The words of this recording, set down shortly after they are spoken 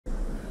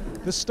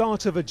The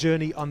start of a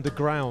journey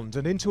underground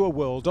and into a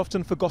world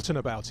often forgotten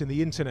about in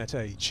the internet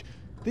age.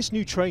 This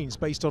new train's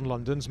based on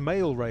London's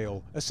mail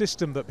rail, a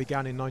system that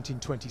began in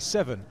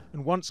 1927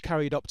 and once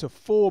carried up to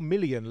 4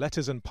 million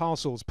letters and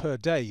parcels per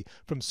day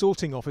from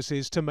sorting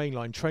offices to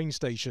mainline train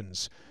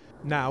stations.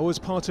 Now, as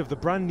part of the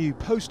brand new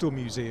Postal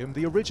Museum,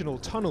 the original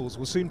tunnels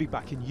will soon be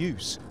back in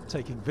use,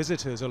 taking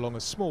visitors along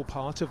a small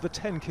part of the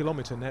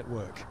 10-kilometre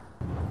network.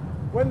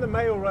 When the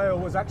mail rail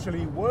was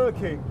actually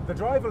working, the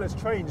driverless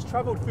trains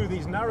travelled through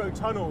these narrow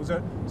tunnels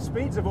at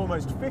speeds of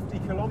almost 50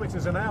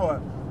 kilometres an hour.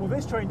 Well,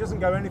 this train doesn't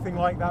go anything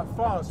like that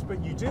fast,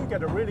 but you do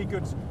get a really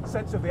good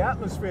sense of the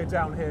atmosphere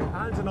down here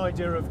and an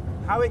idea of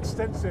how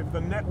extensive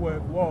the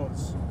network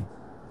was.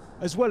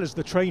 As well as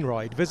the train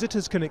ride,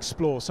 visitors can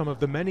explore some of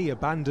the many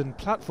abandoned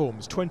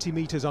platforms 20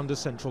 metres under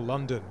central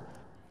London.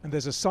 And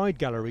there's a side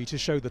gallery to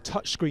show the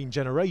touchscreen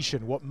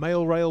generation what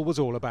mail rail was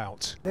all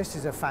about. This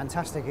is a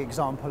fantastic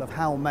example of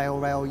how mail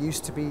rail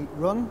used to be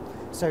run.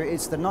 So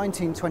it's the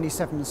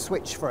 1927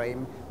 switch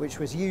frame which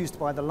was used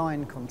by the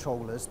line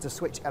controllers to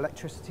switch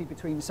electricity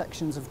between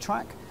sections of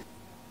track.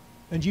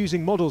 And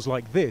using models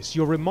like this,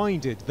 you're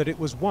reminded that it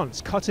was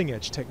once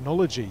cutting-edge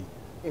technology.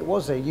 It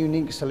was a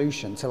unique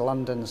solution to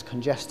London's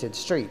congested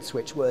streets,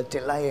 which were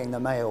delaying the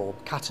mail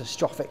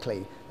catastrophically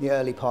in the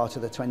early part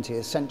of the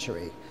 20th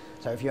century.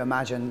 So if you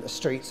imagine the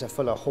streets are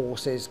full of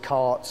horses,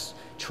 carts,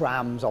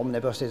 trams,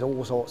 omnibuses,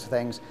 all sorts of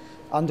things,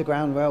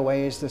 underground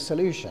railway is the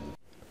solution.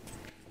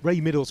 Ray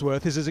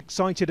Middlesworth is as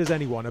excited as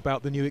anyone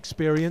about the new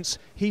experience.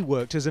 He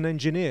worked as an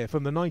engineer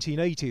from the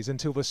 1980s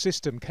until the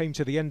system came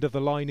to the end of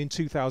the line in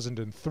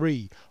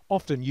 2003,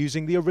 often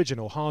using the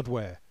original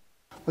hardware.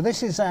 Well,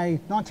 this is a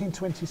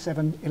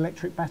 1927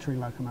 electric battery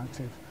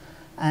locomotive,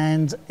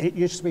 and it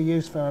used to be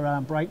used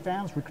for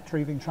breakdowns,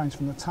 retrieving trains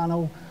from the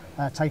tunnel,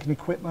 taking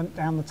equipment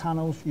down the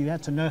tunnels. You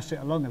had to nurse it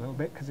along a little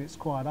bit because it's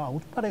quite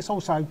old, but it's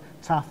also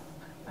tough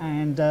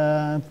and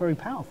very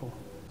powerful.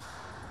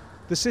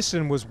 The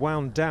system was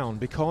wound down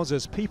because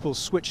as people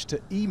switched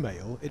to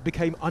email, it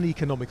became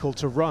uneconomical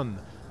to run.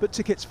 But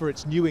tickets for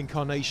its new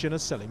incarnation are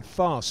selling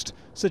fast,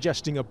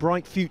 suggesting a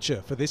bright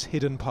future for this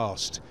hidden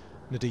past.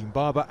 Nadim,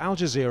 Al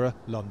Jazeera,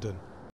 London.